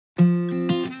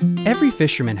Every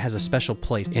fisherman has a special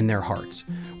place in their hearts,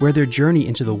 where their journey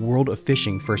into the world of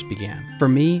fishing first began. For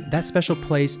me, that special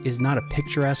place is not a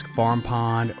picturesque farm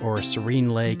pond or a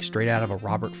serene lake straight out of a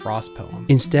Robert Frost poem.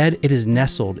 Instead, it is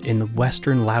nestled in the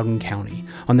western Loudoun County,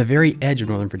 on the very edge of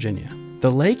Northern Virginia.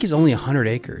 The lake is only 100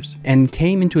 acres and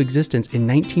came into existence in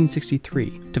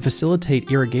 1963 to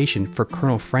facilitate irrigation for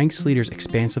Colonel Frank Sleeter's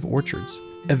expansive orchards.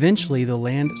 Eventually, the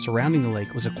land surrounding the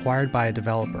lake was acquired by a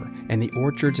developer, and the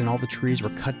orchards and all the trees were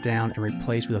cut down and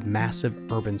replaced with a massive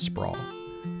urban sprawl.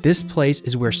 This place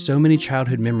is where so many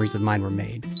childhood memories of mine were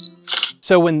made.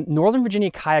 So when Northern Virginia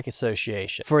Kayak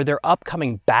Association, for their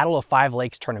upcoming Battle of Five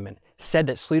Lakes tournament, said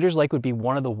that Sleeters Lake would be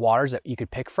one of the waters that you could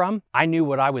pick from, I knew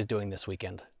what I was doing this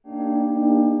weekend.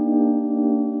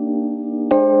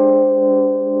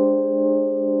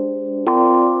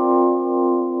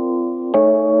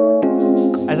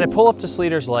 As I pull up to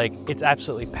Sleeters Lake, it's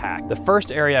absolutely packed. The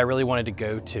first area I really wanted to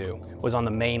go to was on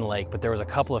the main lake, but there was a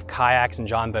couple of kayaks and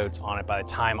john boats on it by the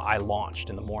time I launched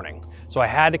in the morning. So I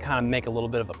had to kind of make a little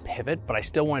bit of a pivot, but I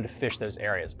still wanted to fish those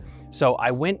areas. So I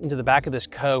went into the back of this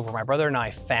cove where my brother and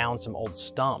I found some old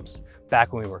stumps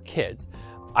back when we were kids.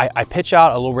 I pitch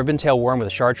out a little ribbon-tail worm with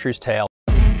a chartreuse tail.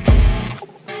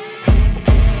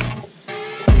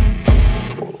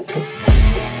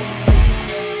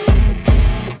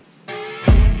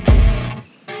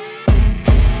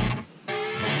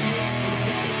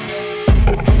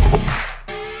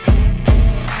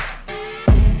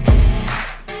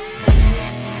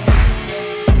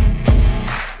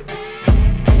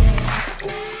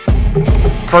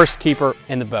 First keeper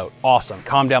in the boat, awesome.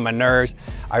 Calmed down my nerves.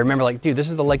 I remember like, dude, this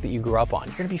is the lake that you grew up on.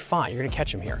 You're gonna be fine, you're gonna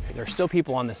catch them here. There's still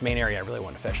people on this main area I really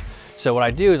want to fish. So what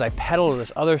I do is I pedal to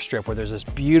this other strip where there's this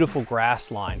beautiful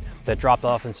grass line that dropped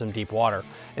off in some deep water.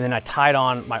 And then I tied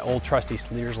on my old trusty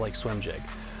Sleeters Lake swim jig.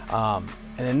 And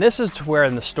then this is to where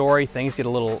in the story things get a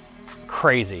little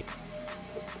crazy.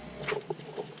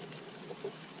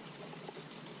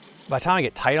 By the time I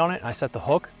get tight on it and I set the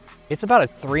hook, it's about a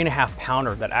 3.5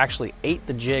 pounder that actually ate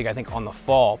the jig, I think, on the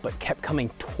fall, but kept coming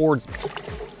towards me.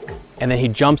 And then he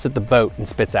jumps at the boat and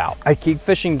spits out. I keep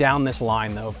fishing down this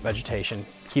line though of vegetation,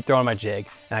 keep throwing my jig,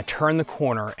 and I turn the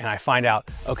corner and I find out,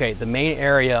 okay, the main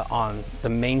area on the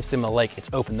main stem of the lake, it's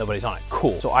open, nobody's on it,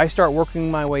 cool. So I start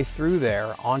working my way through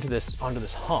there onto this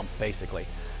hump, basically.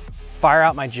 Fire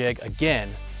out my jig again,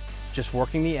 just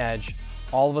working the edge.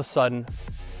 All of a sudden,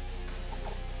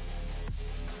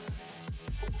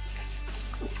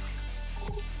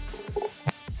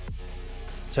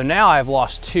 so now I've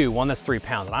lost two, one that's 3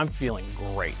 pounds, and I'm feeling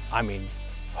great. I mean,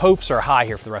 hopes are high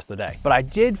here for the rest of the day. But I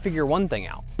did figure one thing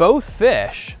out. Both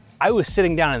fish, I was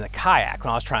sitting down in the kayak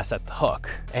when I was trying to set the hook.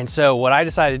 And so what I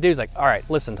decided to do is like, all right,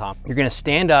 listen, Tom, you're gonna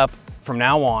stand up from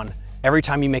now on every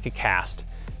time you make a cast,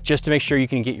 just to make sure you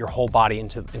can get your whole body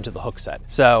into the hook set.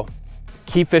 So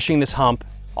keep fishing this hump,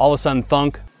 all of a sudden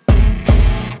thunk.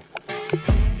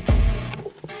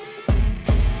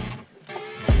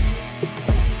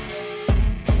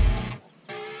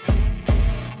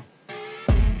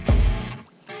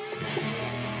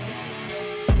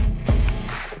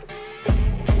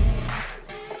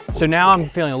 So now I'm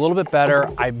feeling a little bit better.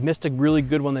 I missed a really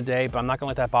good one today, but I'm not gonna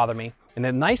let that bother me. And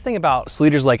the nice thing about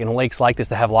Sleeters Lake and lakes like this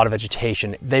that have a lot of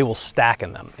vegetation, they will stack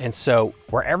in them. And so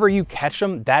wherever you catch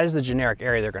them, that is the generic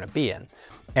area they're gonna be in.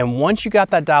 And once you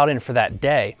got that dialed in for that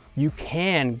day, you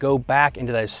can go back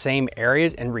into those same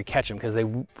areas and re-catch them because they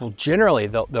will generally,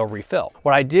 they'll refill.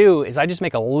 What I do is I just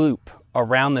make a loop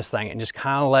around this thing and just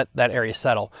kind of let that area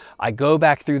settle. I go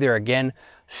back through there again,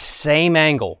 same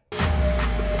angle.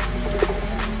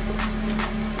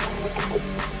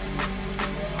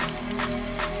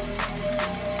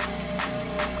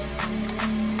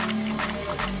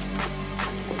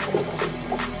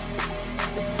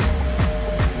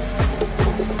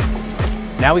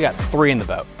 Now we got 3 in the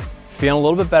boat. Feeling a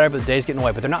little bit better, but the day's getting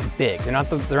away, but they're not big. They're not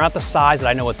the size that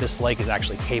I know what this lake is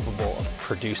actually capable of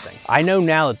producing. I know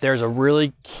now that there's a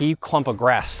really key clump of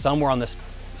grass somewhere on this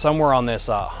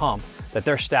hump that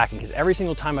they're stacking, because every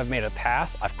single time I've made a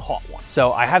pass, I've caught one.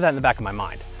 So I have that in the back of my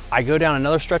mind. I go down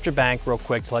another stretch of bank real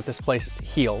quick to let this place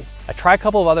heal. I try a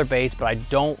couple of other baits, but I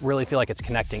don't really feel like it's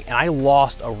connecting. And I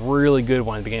lost a really good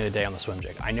one at the beginning of the day on the swim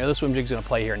jig. I know the swim jig's gonna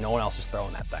play here and no one else is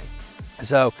throwing that thing.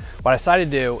 So what I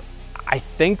decided to do, I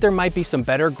think there might be some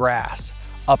better grass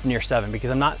up near 7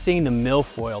 because I'm not seeing the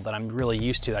milfoil that I'm really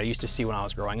used to, that I used to see when I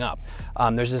was growing up.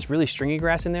 There's this really stringy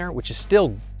grass in there, which is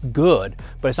still good,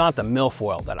 but it's not the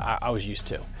milfoil that I was used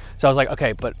to. So I was like,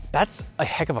 okay, but that's a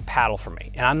heck of a paddle for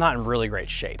me, and I'm not in really great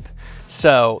shape.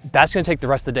 So that's gonna take the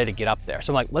rest of the day to get up there.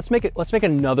 So I'm like, let's make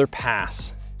another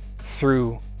pass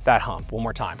through that hump one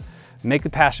more time. Make the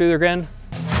pass through there again.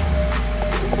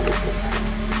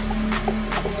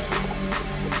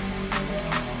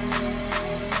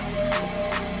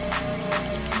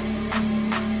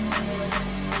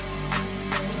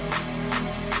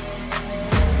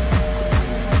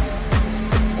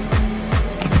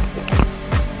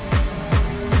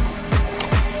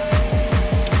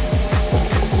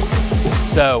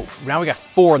 So now we got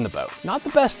 4 in the boat. Not the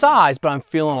best size, but I'm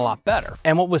feeling a lot better.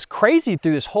 And what was crazy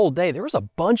through this whole day, there was a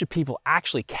bunch of people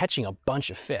actually catching a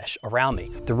bunch of fish around me.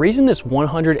 The reason this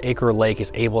 100-acre lake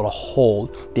is able to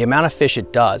hold the amount of fish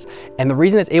it does, and the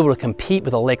reason it's able to compete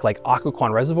with a lake like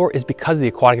Occoquan Reservoir is because of the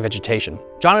aquatic vegetation.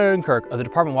 John Odenkirk of the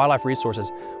Department of Wildlife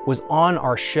Resources was on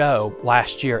our show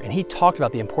last year, and he talked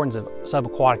about the importance of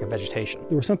subaquatic vegetation.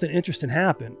 There was something interesting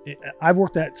happen. I've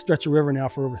worked that stretch of river now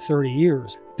for over 30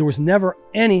 years. There was never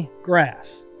any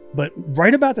grass, but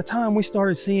right about the time we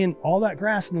started seeing all that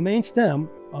grass in the main stem,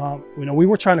 we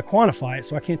were trying to quantify it,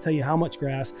 so I can't tell you how much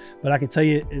grass, but I can tell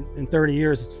you in 30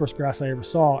 years, it's the first grass I ever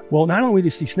saw. Well, not only did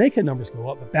you see snakehead numbers go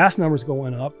up, but bass numbers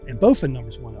going up and bowfin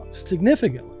numbers went up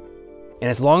significantly. And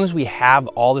as long as we have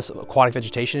all this aquatic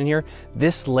vegetation in here,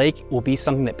 this lake will be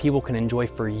something that people can enjoy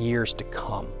for years to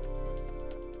come.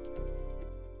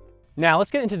 Now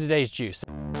let's get into today's juice.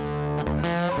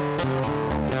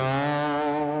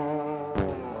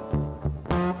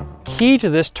 Key to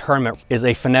this tournament is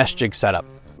a finesse jig setup.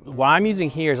 What I'm using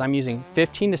here is I'm using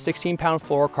 15 to 16 pound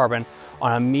fluorocarbon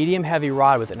on a medium heavy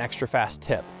rod with an extra fast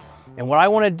tip. And what I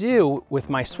want to do with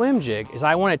my swim jig is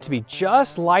I want it to be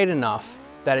just light enough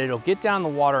that it'll get down the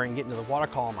water and get into the water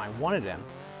column I want it in,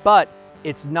 but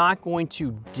it's not going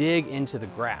to dig into the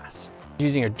grass.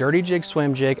 Using a dirty jig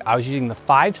swim jig, I was using the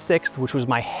 5/6, which was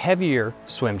my heavier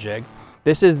swim jig.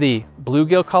 This is the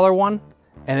Bluegill Color one,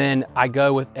 and then I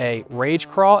go with a rage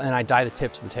craw and I dye the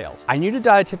tips of the tails. I knew to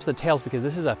dye the tips of the tails because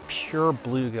this is a pure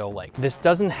bluegill lake. This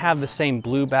doesn't have the same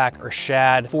blueback or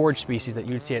shad forage species that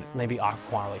you'd see at maybe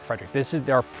Occoquan or Lake Frederick.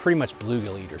 There are pretty much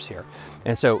bluegill eaters here.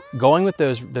 And so going with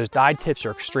those dyed tips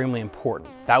are extremely important.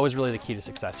 That was really the key to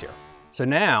success here. So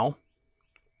now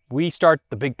we start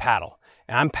the big paddle,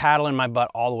 and I'm paddling my butt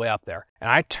all the way up there.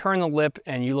 And I turn the lip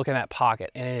and you look in that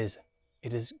pocket, and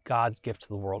it is God's gift to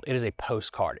the world. It is a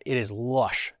postcard. It is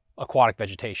lush aquatic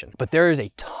vegetation. But there is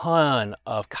a ton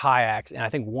of kayaks and I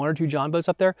think 1 or 2 John boats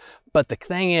up there. But the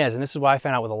thing is, and this is what I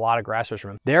found out with a lot of grass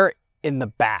fishermen, they're in the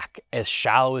back as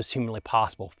shallow as humanly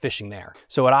possible fishing there.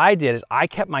 So what I did is I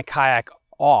kept my kayak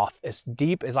off as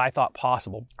deep as I thought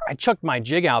possible. I chucked my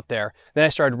jig out there, then I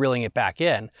started reeling it back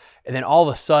in, and then all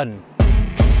of a sudden,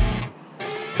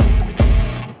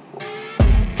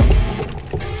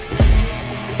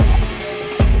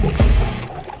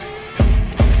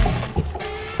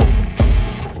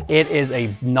 it is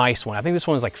a nice one. I think this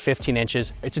one is like 15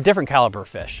 inches. It's a different caliber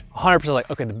fish. 100% like,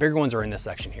 okay, the bigger ones are in this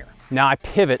section here. Now I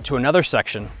pivot to another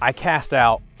section. I cast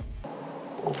out,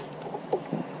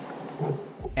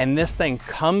 and this thing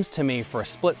comes to me for a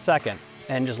split second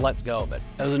and just lets go of it.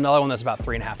 There's another one that's about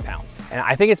 3.5 pounds. And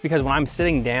I think it's because when I'm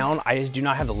sitting down, I just do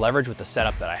not have the leverage with the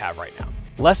setup that I have right now.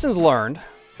 Lessons learned,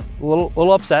 a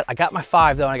little upset. I got my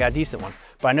 5 though, and I got a decent one.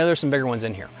 But I know there's some bigger ones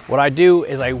in here. What I do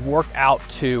is I work out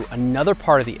to another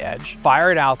part of the edge,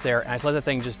 fire it out there, and I just let the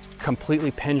thing just completely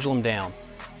pendulum down.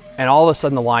 And all of a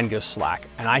sudden the line goes slack.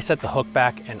 And I set the hook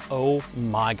back and oh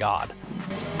my God.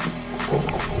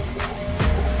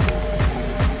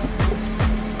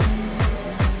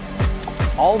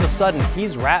 All of a sudden,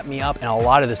 he's wrapped me up in a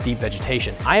lot of this deep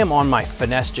vegetation. I am on my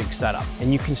finesse jig setup,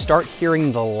 and you can start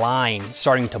hearing the line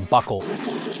starting to buckle.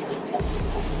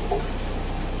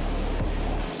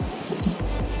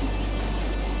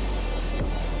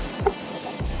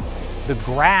 The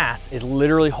grass is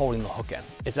literally holding the hook in.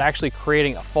 It's actually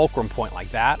creating a fulcrum point like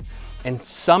that. And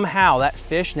somehow that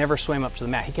fish never swam up to the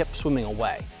mat. He kept swimming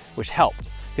away, which helped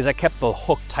because I kept the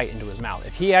hook tight into his mouth.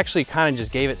 If he actually kind of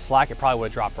just gave it slack, it probably would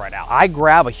have dropped right out. I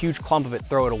grab a huge clump of it,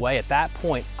 throw it away. At that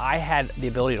point, I had the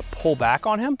ability to pull back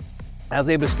on him. I was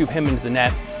able to scoop him into the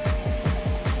net.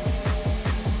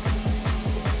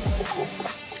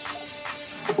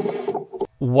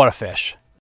 What a fish.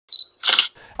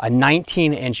 A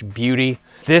 19-inch beauty.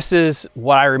 This is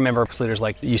what I remember Sleeters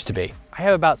Lake used to be. I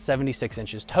have about 76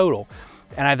 inches total,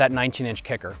 and I have that 19-inch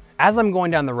kicker. As I'm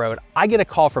going down the road, I get a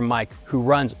call from Mike, who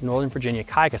runs Northern Virginia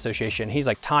Kayak Association. He's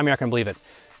like, Tom, you're not gonna believe it.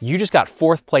 You just got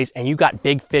 4th place and you got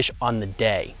big fish on the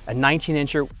day. A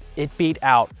 19-incher, it beat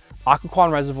out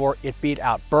Occoquan Reservoir, it beat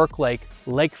out Burke Lake,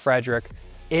 Lake Frederick.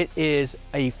 It is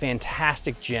a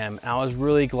fantastic gem, and I was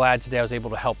really glad today I was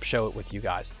able to help show it with you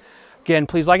guys. Again,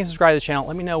 please like and subscribe to the channel.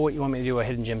 Let me know what you want me to do with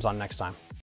Hidden Gems on next time.